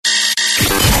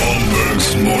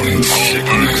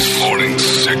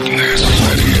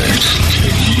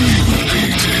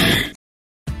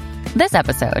This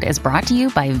episode is brought to you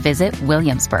by Visit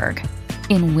Williamsburg.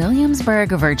 In Williamsburg,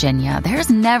 Virginia, there's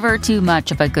never too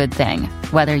much of a good thing.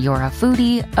 Whether you're a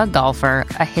foodie, a golfer,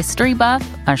 a history buff,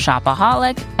 a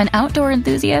shopaholic, an outdoor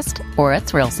enthusiast, or a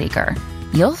thrill seeker,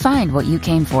 you'll find what you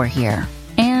came for here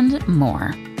and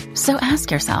more. So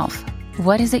ask yourself,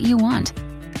 what is it you want?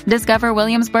 Discover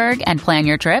Williamsburg and plan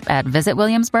your trip at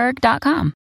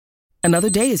visitwilliamsburg.com.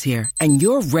 Another day is here, and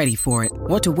you're ready for it.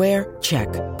 What to wear? Check.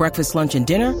 Breakfast, lunch, and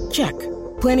dinner? Check.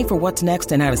 Planning for what's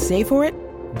next and how to save for it?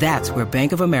 That's where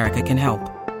Bank of America can help.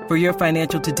 For your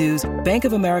financial to-dos, Bank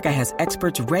of America has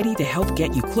experts ready to help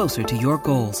get you closer to your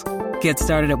goals. Get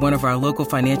started at one of our local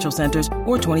financial centers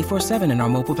or 24/7 in our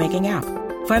mobile banking app.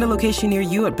 Find a location near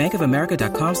you at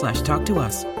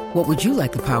bankofamerica.com/talktous. What would you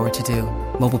like the power to do?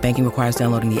 Mobile banking requires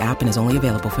downloading the app and is only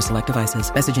available for select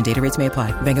devices. Message and data rates may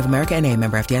apply. Bank of America N.A.,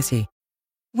 member FDIC.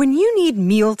 When you need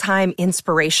mealtime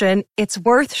inspiration, it's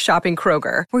worth shopping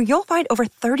Kroger, where you'll find over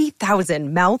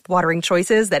 30,000 mouth-watering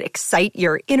choices that excite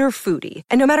your inner foodie.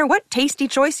 And no matter what tasty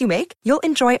choice you make, you'll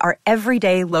enjoy our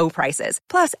everyday low prices,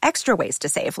 plus extra ways to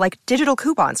save, like digital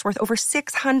coupons worth over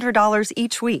 $600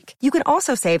 each week. You can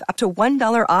also save up to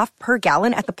 $1 off per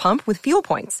gallon at the pump with fuel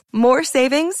points. More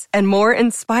savings and more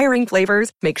inspiring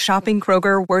flavors make shopping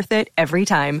Kroger worth it every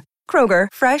time. Kroger,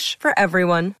 fresh for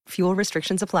everyone. Fuel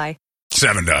restrictions apply.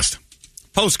 Seven Dust.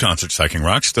 Post-concert psyching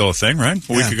rock, still a thing, right?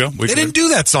 A week ago. They didn't do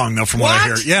that song, though, from what I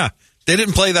hear. Yeah, they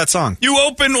didn't play that song. You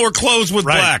open or close with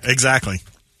Black. Exactly.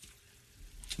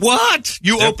 What?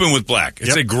 You open with Black.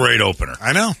 It's a great opener.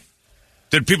 I know.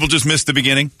 Did people just miss the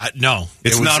beginning? No.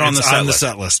 It's not on the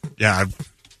set list. Yeah.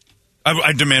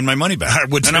 I demand my money back. I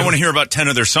would and I want to hear about 10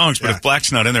 of their songs, but if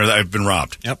Black's not in there, I've been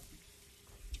robbed. Yep.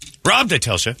 Robbed, I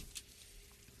tell you.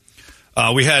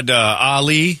 We had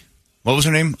Ali. What was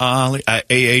her name? Ali,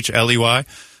 A-H-L-E-Y.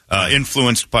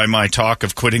 Influenced by my talk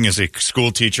of quitting as a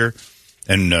school teacher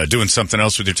and doing something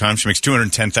else with your time. She makes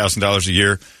 $210,000 a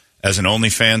year as an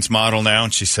OnlyFans model now.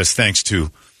 And she says, thanks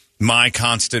to my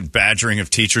constant badgering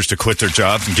of teachers to quit their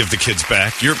jobs and give the kids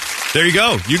back. There you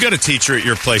go. You got a teacher at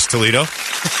your place, Toledo.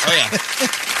 Oh, yeah.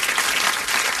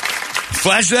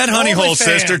 Flash that honey hole,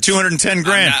 sister.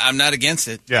 $210,000. I'm not against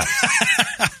it. Yeah.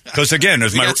 Because again,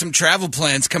 we got some travel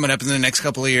plans coming up in the next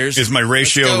couple of years. Is my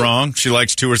ratio wrong? She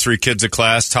likes 2 or 3 kids a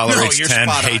class, tolerates 10,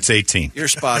 hates 18. You're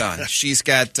spot on. She's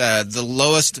got the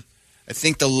lowest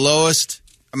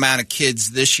amount of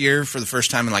kids this year for the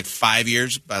first time in like 5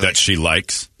 years. That she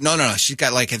likes? No. She's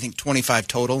got like, I think, 25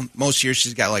 total. Most years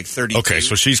she's got like 32. Okay,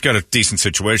 so she's got a decent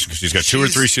situation because she's got 2 or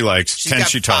 3 she likes, 10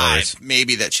 she tolerates. 5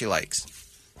 maybe that she likes.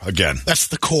 Again. That's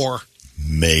the core.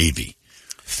 Maybe.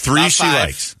 3 she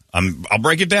likes. I'll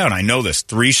break it down. I know this.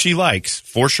 3 she likes,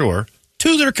 for sure.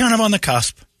 2 that are kind of on the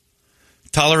cusp.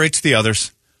 Tolerates the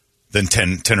others. Then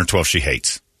 10 or 12 she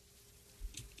hates.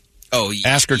 Oh,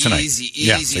 ask her tonight.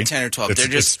 Easy 10 or 12.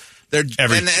 It's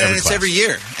every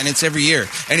year. And it's every year.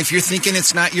 And if you're thinking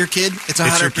it's not your kid, it's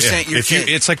 100% your kid.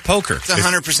 It's like poker. It's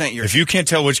 100% your kid. If you can't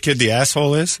tell which kid the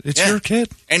asshole is, it's your kid.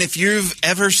 And if you've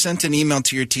ever sent an email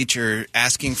to your teacher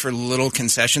asking for little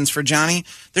concessions for Johnny,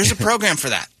 there's a program for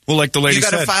that. Well, like the lady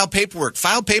said. You got to file paperwork.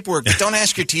 File paperwork, but don't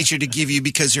ask your teacher to give you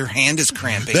because your hand is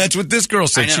cramping. That's what this girl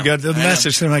said. She got the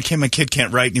message saying, my kid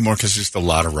can't write anymore because it's just a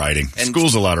lot of writing.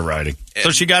 School's a lot of writing.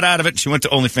 So she got out of it. She went to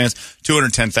OnlyFans,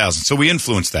 $210,000. So we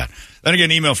influenced that. Then I get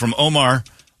an email from Omar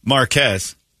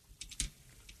Marquez,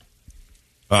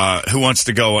 who wants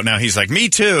to go. Now he's like, me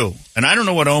too. And I don't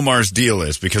know what Omar's deal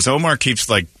is because Omar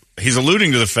keeps he's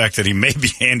alluding to the fact that he may be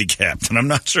handicapped. And I'm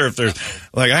not sure if there's,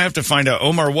 I have to find out,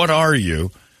 Omar, what are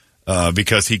you?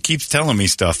 Because he keeps telling me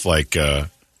stuff like, I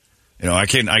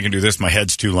can do this. My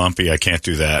head's too lumpy. I can't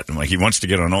do that. And he wants to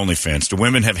get on OnlyFans. Do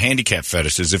women have handicap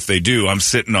fetishes? If they do, I'm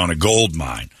sitting on a gold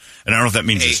mine. And I don't know if that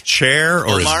means his chair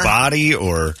or Omar, his body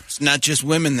or... It's not just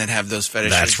women that have those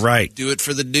fetishes. That's right. Do it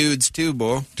for the dudes too,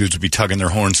 boy. Dudes would be tugging their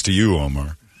horns to you,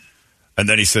 Omar. And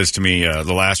then he says to me,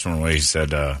 the last one, where he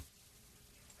said,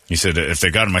 if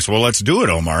they got him, I said, well, let's do it,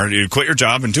 Omar. You quit your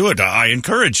job and do it. I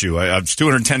encourage you. It's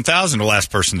 $210,000, the last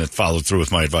person that followed through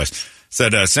with my advice.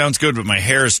 Said, sounds good, but my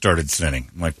hair has started thinning.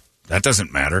 I'm like, that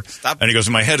doesn't matter. Stop. And he goes,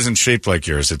 my head isn't shaped like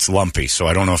yours. It's lumpy, so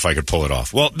I don't know if I could pull it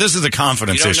off. Well, this is a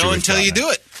confidence issue. You don't know until you do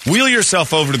it. Wheel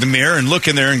yourself over to the mirror and look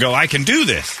in there and go, I can do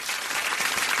this.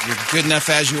 You're good enough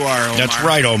as you are, Omar. That's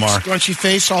right, Omar. Don't you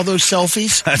face all those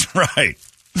selfies? That's right.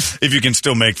 If you can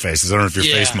still make faces. I don't know if your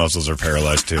face muscles are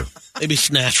paralyzed, too. Maybe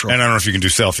it's natural. And I don't know if you can do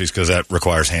selfies because that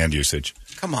requires hand usage.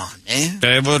 Come on, man.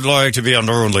 I would like to be on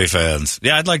OnlyFans.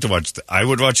 Yeah, I'd like to watch. I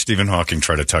would watch Stephen Hawking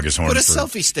try to tug his horn. Put a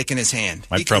selfie stick in his hand.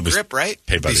 I'd probably grip, right?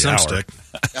 Pay by the hour. Stick.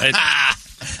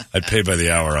 I'd pay by the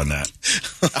hour on that.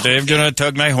 Dave's going to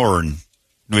tug my horn.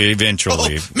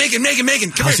 Eventually. Oh, Megan,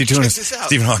 come How's here, he doing? check this out.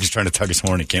 Stephen Hawking's trying to tug his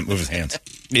horn. He can't move his hands.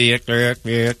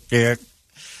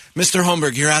 Mr.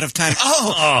 Holmberg, you're out of time.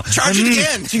 Oh, charge it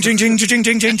again.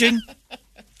 Ching.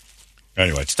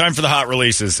 Anyway, it's time for the hot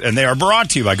releases, and they are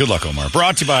brought to you by, good luck, Omar,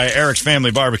 brought to you by Eric's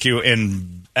Family Barbecue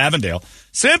in Avondale.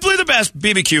 Simply the best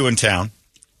BBQ in town,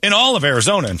 in all of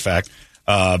Arizona, in fact.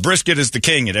 Brisket is the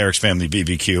king at Eric's Family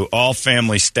BBQ. All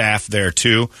family staff there,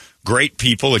 too. Great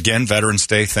people. Again, Veterans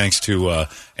Day, thanks to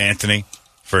Anthony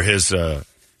for his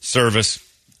service.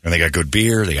 And they got good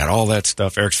beer. They got all that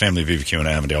stuff. Eric's Family BBQ in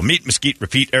Avondale. Meet, mesquite,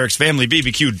 repeat,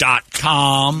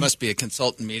 ericsfamilybbq.com. Must be a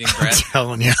consultant meeting, Brad. I'm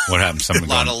telling you. What happened? A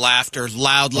lot of laughter,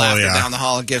 loud laughter down the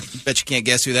hall. Bet you can't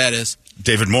guess who that is.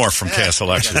 David Moore from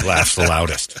Castle actually laughs the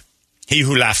loudest. He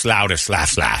who laughs loudest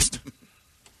laughs last.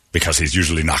 Because he's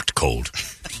usually knocked cold.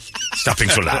 Stop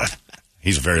being so loud.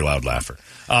 He's a very loud laugher.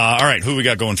 All right, who we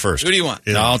got going first? Who do you want?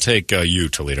 I'll take you,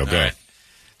 Toledo. Go.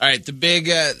 All right, the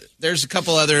big, there's a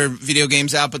couple other video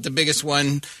games out, but the biggest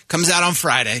one comes out on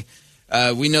Friday.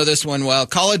 We know this one well.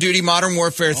 Call of Duty Modern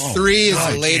Warfare 3 is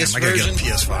the latest version. I gotta get a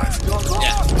PS5.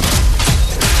 Yeah.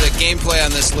 The gameplay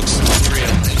on this looks real.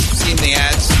 You've seen the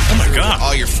ads. Oh, my God.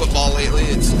 All your football lately.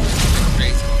 It's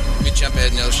crazy. Let me jump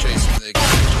ahead and illustrate some of the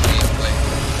gameplay.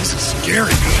 This is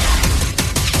scary.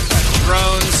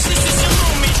 Drones.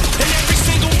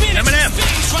 Eminem.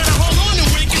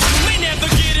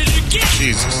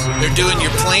 Jesus. They're doing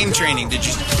your plane training. Did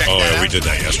you check that out? Oh, yeah, we did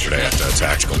that yesterday at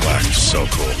Tactical Black. So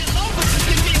cool.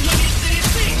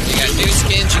 You got new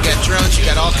skins, you got drones, you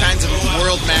got all kinds of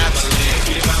world maps.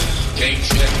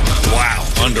 Wow.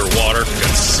 Underwater.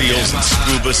 Got seals and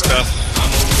scuba stuff.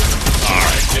 All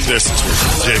right. This is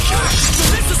ridiculous.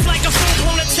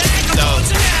 So,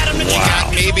 you got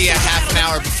maybe a half an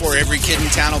hour before every kid in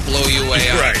town will blow you away.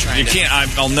 Right. You can't.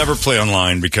 I'll never play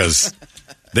online because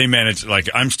they manage. Like,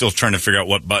 I'm still trying to figure out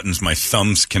what buttons my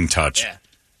thumbs can touch. Yeah.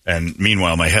 And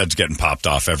meanwhile, my head's getting popped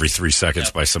off every 3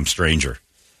 seconds by some stranger.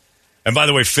 And by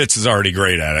the way, Fitz is already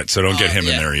great at it, so don't get him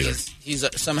in there either. He's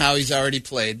somehow he's already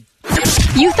played.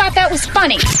 You thought that was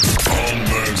funny.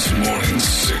 Holmberg's morning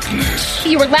sickness.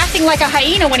 You were laughing like a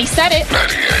hyena when he said it.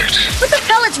 98. What the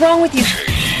hell is wrong with you?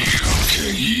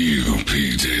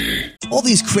 KUPD. All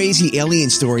these crazy alien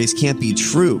stories can't be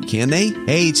true, can they?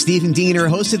 Hey, it's Stephen Diener,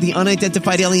 host of the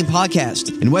Unidentified Alien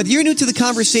Podcast. And whether you're new to the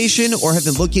conversation or have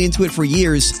been looking into it for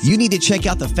years, you need to check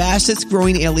out the fastest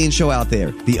growing alien show out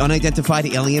there, the Unidentified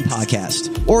Alien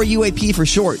Podcast, or UAP for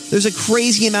short. There's a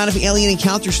crazy amount of alien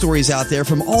encounter stories out there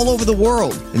from all over the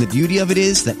world. And the beauty of it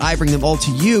is that I bring them all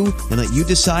to you and let you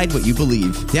decide what you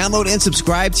believe. Download and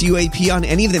subscribe to UAP on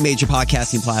any of the major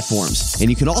podcasting platforms. And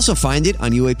you can also find it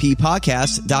on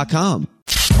UAPpodcast.com.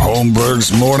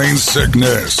 Holmberg's morning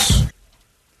sickness.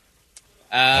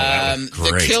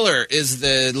 The Killer is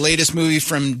the latest movie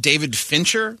from David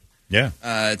Fincher. Yeah.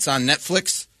 It's on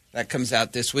Netflix. That comes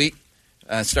out this week.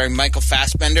 Starring Michael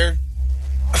Fassbender.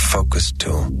 A focus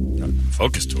tool.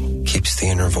 Focus tool. Keeps the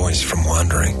inner voice from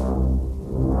wandering.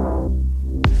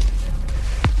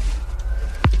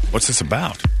 What's this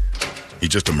about? He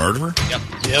just a murderer? Yep.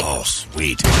 Oh,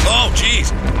 sweet. Oh, jeez.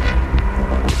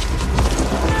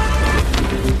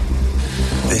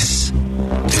 This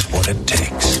is what it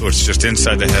takes. So it's just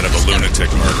inside the head of a lunatic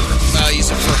murderer.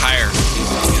 He's a for hire.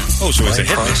 Oh, so it's a My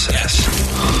hitman. process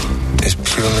is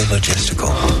purely logistical.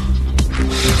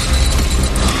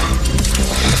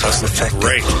 If I'm effective,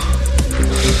 Great.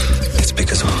 it's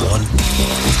because of one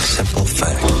simple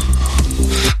fact.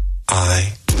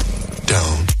 I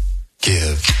don't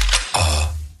give a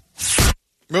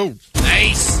Oh,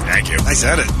 Nice. Thank you. I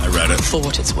said it. I read it. For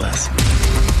what it's worth,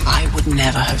 I would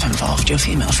never have involved your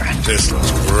female friend. This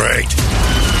looks great.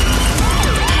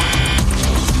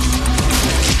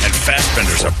 And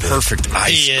Fassbender's a perfect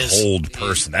ice-cold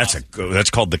person. That's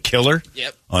called The Killer.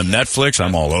 Yep. On Netflix,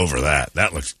 I'm all over that.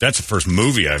 That's the first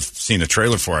movie I've seen a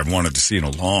trailer for I've wanted to see in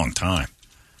a long time.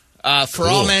 For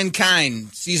All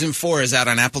Mankind, Season 4 is out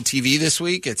on Apple TV this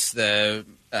week. It's the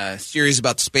series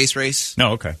about the space race.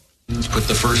 No, okay. Put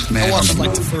the first man I watched on the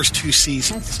like the first 2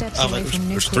 seasons of it.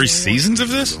 There's 3 seasons of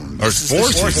this? Or This is 4 the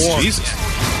fourth. seasons? Jesus.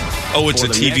 Oh, it's a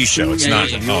TV show. It's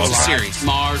not. Yeah, Oh, it's a okay. series.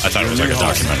 I thought it was like a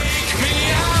documentary.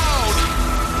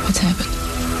 What's happened?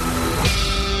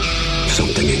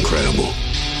 something incredible.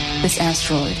 This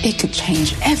asteroid, it could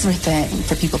change everything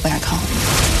for people back home.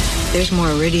 There's more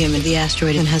iridium in the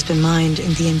asteroid than has been mined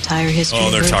in the entire history Oh,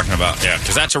 of they're Earth. talking about, yeah,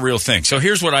 because that's a real thing. So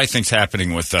here's what I think's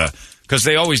happening with, because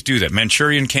they always do that.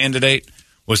 Manchurian Candidate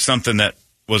was something that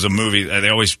was a movie. They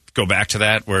always go back to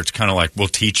that where it's kind of like, we'll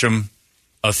teach them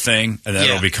a thing and then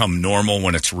it'll become normal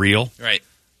when it's real. Right.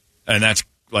 And that's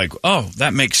like, oh,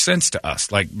 that makes sense to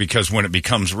us. Like, because when it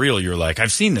becomes real, you're like,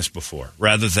 I've seen this before,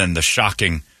 rather than the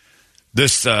shocking,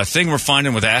 this thing we're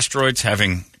finding with asteroids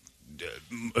having,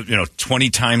 20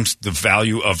 times the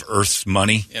value of Earth's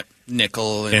money. Yep.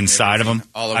 Nickel inside of them.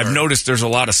 I've noticed there's a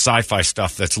lot of sci-fi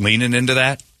stuff that's leaning into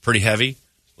that pretty heavy,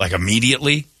 like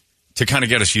immediately, to kind of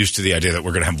get us used to the idea that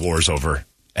we're going to have wars over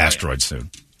asteroids soon.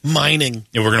 Mining.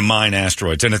 Yeah, we're going to mine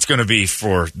asteroids, and it's going to be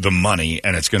for the money,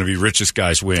 and it's going to be richest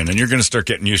guys win, and you're going to start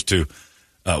getting used to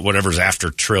whatever's after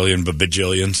trillion,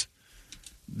 bajillions.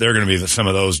 They're going to be some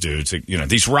of those dudes.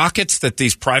 These rockets that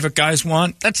these private guys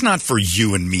want, that's not for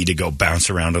you and me to go bounce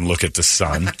around and look at the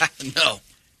sun. No.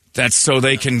 That's so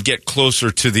they can get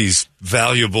closer to these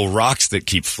valuable rocks that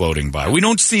keep floating by. You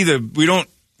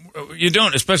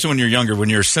don't, especially when you're younger, when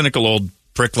you're a cynical old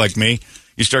prick like me,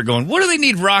 you start going, what do they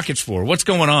need rockets for? What's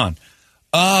going on?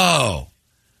 Oh,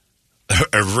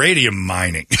 iridium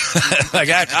mining. Like,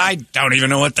 I don't even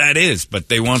know what that is, but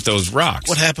they want those rocks.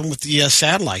 What happened with the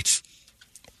satellites?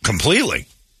 Completely.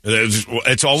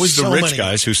 It's always the rich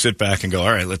guys who sit back and go,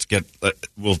 all right,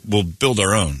 we'll build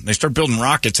our own. They start building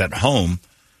rockets at home,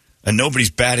 and nobody's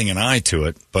batting an eye to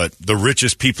it, but the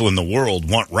richest people in the world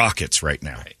want rockets right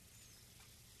now. Right.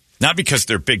 Not because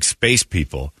they're big space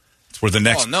people. It's where the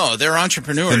next... Oh, no, they're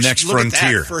entrepreneurs. The next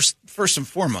frontier. First and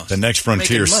foremost. The next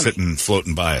frontier is sitting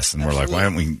floating by us, and we're like, why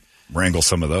don't we wrangle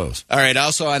some of those? All right,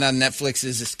 also on Netflix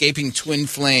is Escaping Twin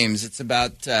Flames. It's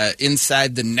about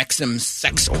inside the Nexum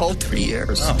sex cult. 3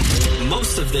 years. Oh.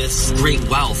 Most of this great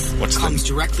wealth comes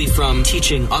directly from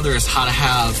teaching others how to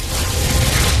have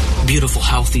beautiful,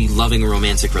 healthy, loving,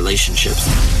 romantic relationships.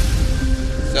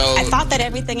 So I thought that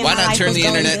everything in why my not life turn was the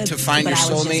going internet good, to find your but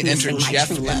I was just soulmate? Enter missing my Jeff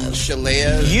true and love.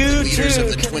 Shalea, You leaders too of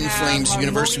the could Twin have Flames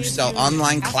universe, who sell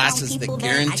online classes that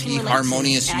guarantee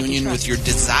harmonious union with your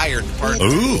desired partner.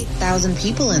 Ooh. 1,000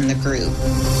 people in the group.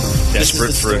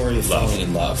 Desperate for love. Falling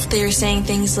in love. They were saying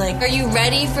things like, are you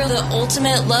ready for the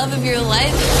ultimate love of your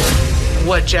life?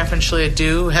 What Jeff and Shalea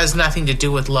do has nothing to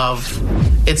do with love.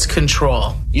 It's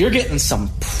control. You're getting some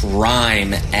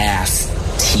prime ass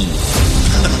tea.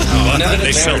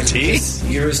 They sell tea?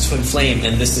 Yours twin flame,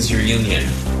 and this is your union.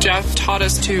 Jeff taught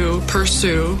us to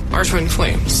pursue our twin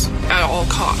flames at all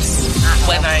costs.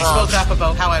 When I spoke up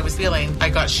about how I was feeling, I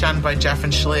got shunned by Jeff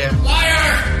and Shalea.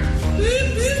 Liar!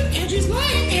 Andrew's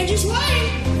lying. Andrew's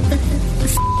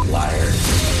lying. Liar.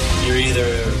 You're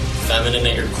either feminine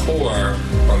at your core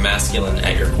or masculine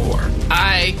at your core.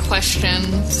 I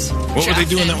questioned. What were they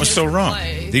doing that was so wrong?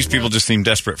 These people just seemed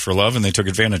desperate for love, and they took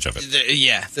advantage of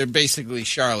it. They're basically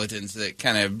charlatans that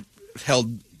kind of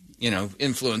held,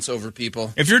 influence over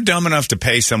people. If you're dumb enough to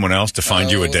pay someone else to find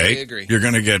you a date, you're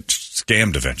going to get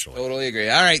scammed eventually. Totally agree.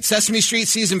 All right, Sesame Street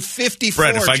season 54.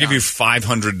 Brett, if I give you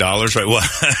 $500, right? Well,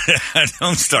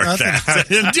 don't start that. I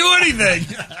didn't do anything.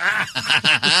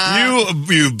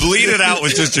 You bleed it out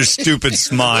with just your stupid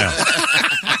smile.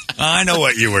 I know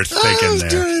what you were thinking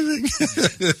there.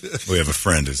 We have a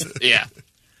friend who's... Yeah.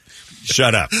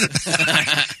 Shut up.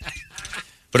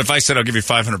 But if I said I'll give you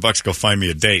 $500, go find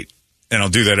me a date, and I'll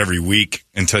do that every week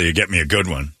until you get me a good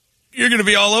one, you're going to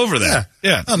be all over that.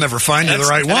 Yeah. I'll never find you the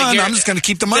right one. I'm just going to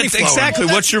keep the money flowing. Exactly.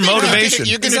 What's your motivation?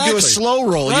 You're going to do a slow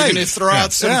roll. Right. You're going to throw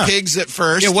out some pigs at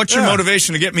first. Yeah. What's your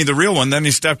motivation to get me the real one? Then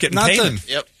you stop getting paid.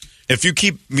 Yep. If you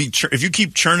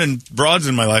keep churning broads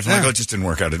in my life, I'm like, it just didn't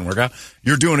work out.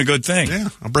 You're doing a good thing. Yeah.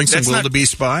 I'll bring some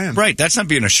wildebeest by. Right. That's not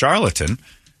being a charlatan.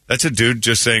 That's a dude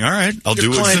just saying, all right, I'll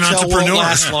do it as an entrepreneur. Won't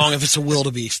last long if it's a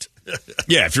wildebeest.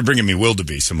 Yeah, if you're bringing me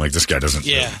wildebeest, I'm like, this guy doesn't.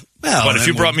 Yeah. Well, but if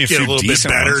you brought me a few little bit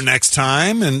better ones next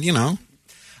time, and All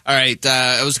right,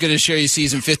 I was going to show you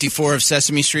season 54 of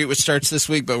Sesame Street, which starts this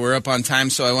week, but we're up on time,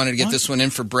 so I wanted to get this one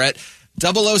in for Brett.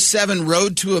 007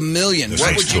 Road to $1 Million.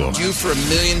 What would you do for £1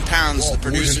 million? The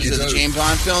producers of the James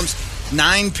Bond films.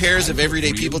 9 pairs of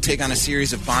everyday people take on a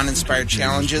series of Bond-inspired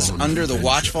challenges under the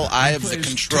watchful eye of the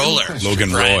controller.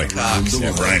 Logan Roy.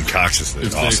 Yeah, Brian Cox is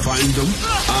if awesome. they find them,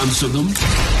 answer them,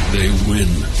 they win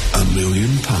 £1 million.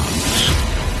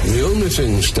 The only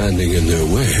thing standing in their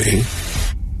way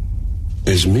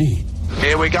is me.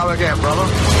 Here we go again,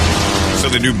 brother. So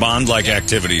they do Bond-like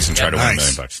activities and try to win $1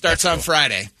 million. Starts on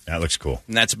Friday. That looks cool.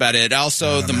 And that's about it.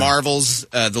 Also, the Marvels,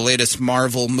 the latest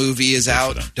Marvel movie is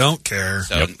out. Don't care.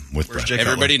 So with Brett.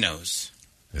 Everybody knows.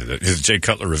 His Jay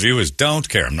Cutler review is don't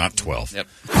care. I'm not 12. Yep.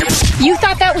 You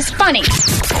thought that was funny.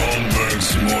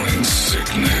 Holmberg's Morning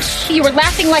Sickness. You were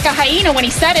laughing like a hyena when he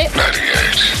said it.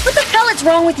 98. What the hell is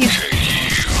wrong with you?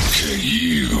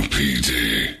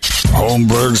 KUPD.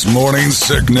 Holmberg's Morning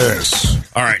Sickness.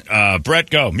 All right, Brett,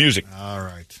 go. Music. All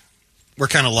right. We're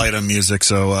kind of light on music,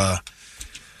 so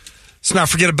Let's not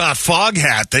forget about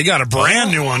Foghat. They got a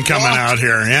brand new one coming out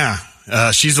here. Yeah.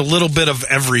 She's a little bit of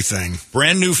everything.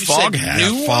 Brand new Foghat. Yeah,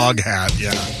 Foghat,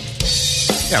 yeah.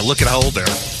 Yeah, look at how old they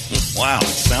are. Wow,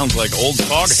 sounds like old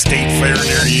Foghat. State fair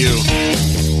near you.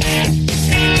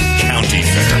 County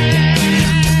fair.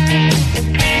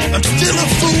 I'm still a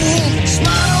fool,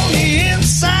 smile on the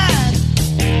inside.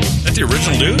 That the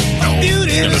original dude? No,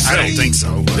 I don't think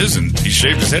so. Isn't he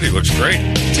shaved his head? He looks great.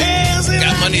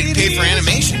 Got money to pay for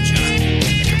animation, John.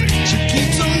 She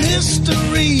keeps a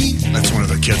mystery. That's one of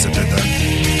the kids that did that.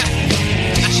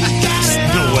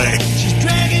 No way. She's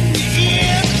dragging me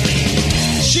in.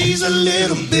 She's a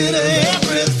little bit of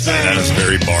everything. That is a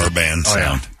very bar band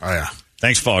sound. Oh, yeah.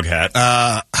 Thanks, Foghat.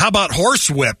 How about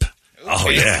Horsewhip? Oh,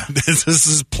 yeah. This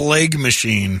is Plague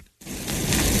Machine.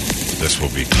 This will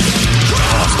be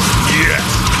awesome. Yeah.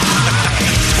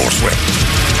 Horsewhip.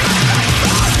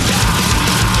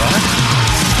 What?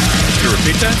 Can you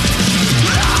repeat that?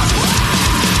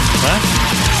 Huh?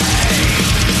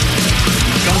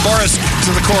 Don't bar us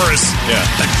to the chorus. Yeah.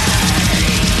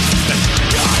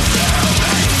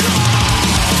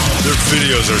 Their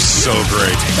videos are so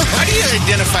great. How do you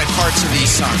identify parts of these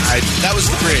songs? That was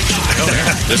the bridge.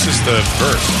 This is the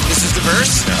verse. This is the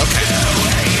verse? Yeah. Okay.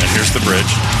 And here's the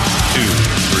bridge. 2,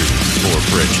 3, 4,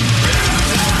 bridge.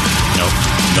 Nope.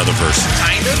 Another verse.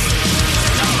 Kind of?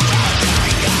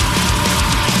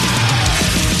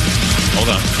 Hold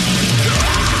on.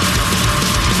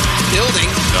 Building.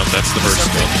 No, that's the verse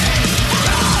still.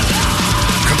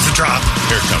 Comes the drop.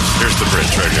 Here it comes. Here's the bridge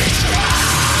right here.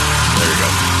 There you go.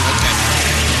 Okay.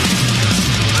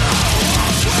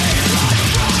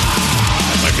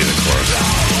 That might be the chorus.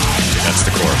 That's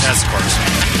the chorus. That's the chorus.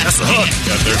 That's the hook.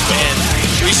 Yeah, there's the And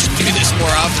we should do this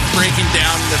more often, breaking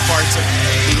down the parts of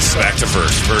these songs. back to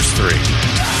verse. Verse 3.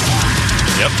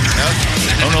 Yep.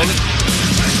 Oh, no.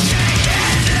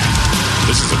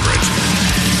 This is a bridge.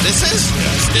 This is? Yeah.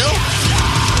 Still?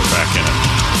 We're back in it.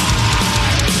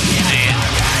 Man.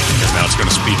 Because now it's going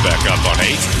to speed back up on 8.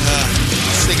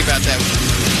 Let's think about that.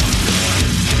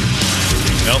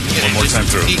 Nope. One more time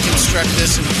through. Deconstruct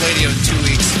this in Play-Doh in 2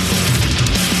 weeks.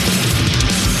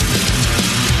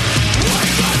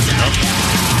 Nope.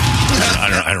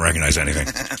 I don't recognize anything.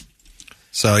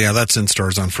 So, yeah, that's in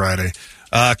stores on Friday.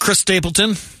 Chris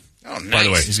Stapleton. Oh, nice. By the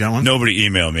way, he's got one? Nobody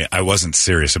emailed me. I wasn't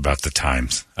serious about the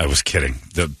times. I was kidding.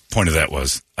 The point of that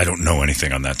was I don't know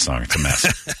anything on that song. It's a mess.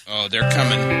 Oh, they're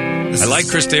coming. I like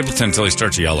Chris Stapleton until he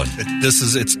starts yelling.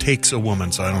 It takes a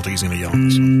woman, so I don't think he's going to yell on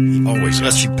this one. Always.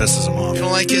 Unless she pisses him off. You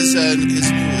don't like his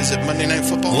is it Monday Night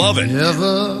Football? Love it.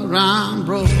 Never I'm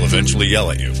broke. He'll eventually yell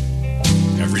at you.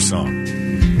 Every song.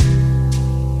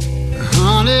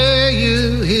 Honey,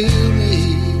 you hear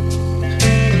me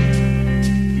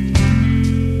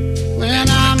when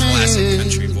I'm Classic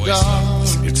country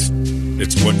voice.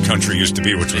 It's what country used to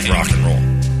be, which was rock and roll.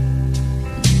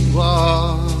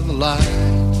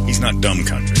 He's not dumb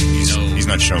country. He's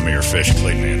not Show Me Your Fish,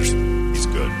 Clayton Anderson. He's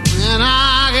good. When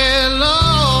I get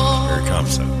low. Here it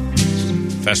comes.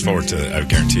 Fast forward to, I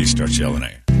guarantee he starts yelling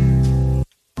at you.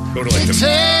 Go to like the...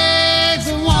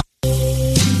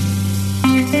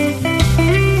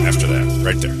 After that,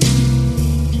 right there.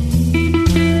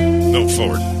 No,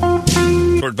 forward.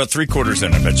 Forward, about 3/4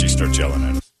 in, I bet you start yelling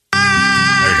at us. There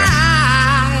you go.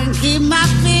 I keep my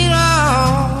feet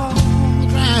on the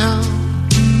ground.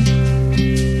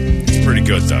 It's pretty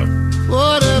good, though.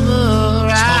 Whatever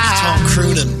Tom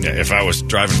crooning. Yeah, if I was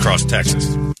driving across Texas.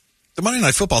 The Monday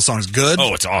Night Football song is good.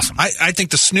 Oh, it's awesome. I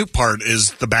think the Snoop part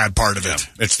is the bad part of it.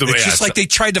 It's the way it's just like they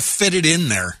tried to fit it in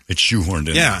there. It's shoehorned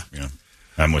in. Yeah. There. Yeah.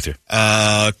 I'm with you.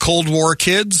 Cold War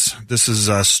Kids. This is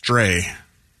Stray.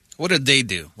 What did they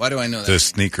do? Why do I know that? The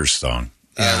Sneakers song.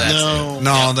 Yeah, that's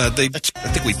it. I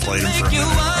think we played them for a minute.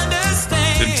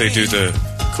 Didn't they do the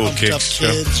Cool Kicks show?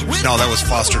 No, that was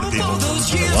Foster the People.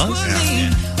 It was?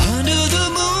 Yeah.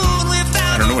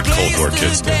 I don't know what Cold War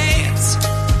Kids do.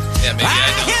 Yeah, maybe I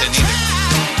don't then either.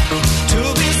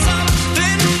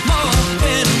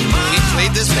 We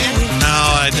played this band? No,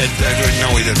 I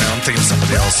no, we didn't. I'm thinking of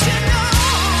somebody else.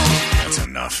 That's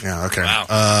enough. Yeah, okay.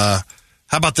 Wow.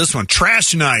 How about this one?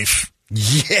 Trash Knife.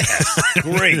 Yeah.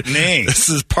 Great name. This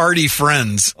is Party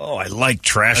Friends. Oh, I like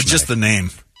Trash Knife. Just the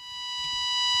name.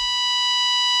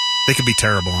 They could be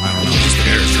terrible. I don't know.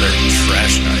 Here's their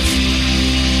Trash Knife.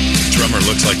 The drummer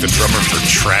looks like the drummer for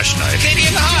Trash Knife. Katie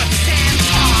in the Hut.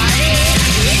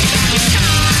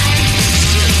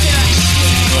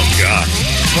 Oh, God.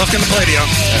 Welcome to Play-Doh.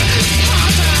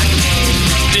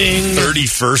 Ding.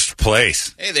 31st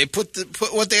place. Hey, they put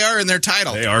what they are in their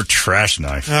title. They are Trash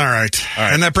Knife. All right.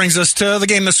 And that brings us to the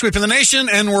game of Sweeping the Nation.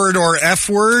 N-word or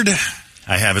F-word.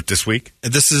 I have it this week.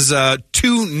 This is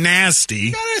Too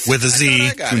Nasty with a Z.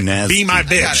 Too nasty. Be My I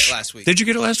got it Bitch. last week. Did you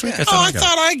get it last week? I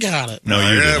thought I got it. No,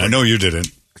 you didn't. I know you didn't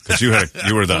because you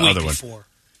were the other one. Before.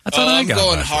 I thought I I'm got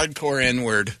going it. hardcore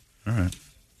N-word. All right.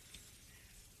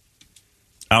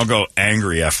 I'll go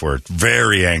angry F word.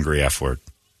 Very angry F word.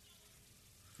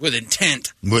 With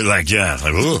intent. But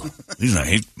ooh,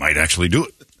 he might actually do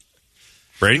it.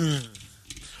 Brady?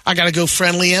 I got to go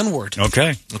friendly N-word.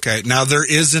 Okay. Okay, now there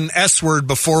is an S word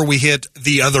before we hit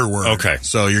the other word. Okay.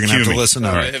 So you're going to have to listen.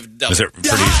 All All right. right. Is it pretty?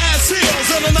 Ass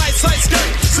heels and a nice tight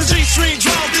skirt. So G-string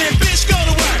draws in, bitch, go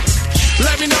to work.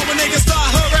 Let me know when niggas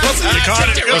start harassing. I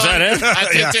tipped it wrong. Was that it? I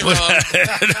tipped it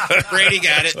wrong. Brady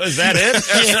got it. Was that it?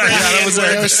 that was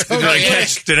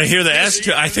it. Did I hear the S?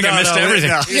 I think I missed everything.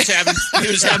 no. He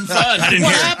was having fun. I didn't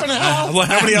What hear happened, Hal? What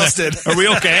Nobody happened? else did. Are we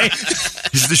okay?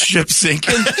 Is the ship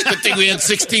sinking? Good thing we had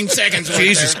 16 seconds.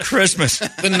 Jesus Christmas.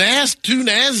 The too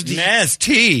nasty.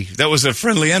 Nasty. That was a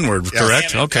friendly N-word,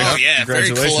 correct? Okay. Oh, yeah. Very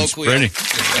Congratulations, colloquial. Brady.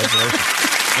 Congratulations.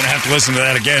 I'm going to have to listen to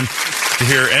that again to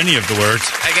hear any of the words.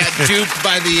 I got duped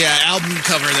by the album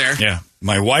cover there. Yeah.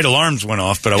 My white alarms went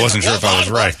off, but I wasn't sure if I was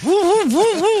right.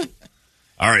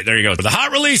 All right, there you go. The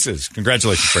hot releases.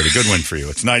 Congratulations, Brady. Good win for you.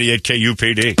 It's 98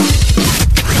 KUPD.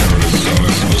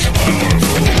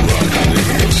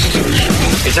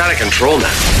 It's out of control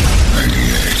now.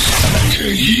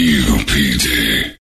 98 KUPD.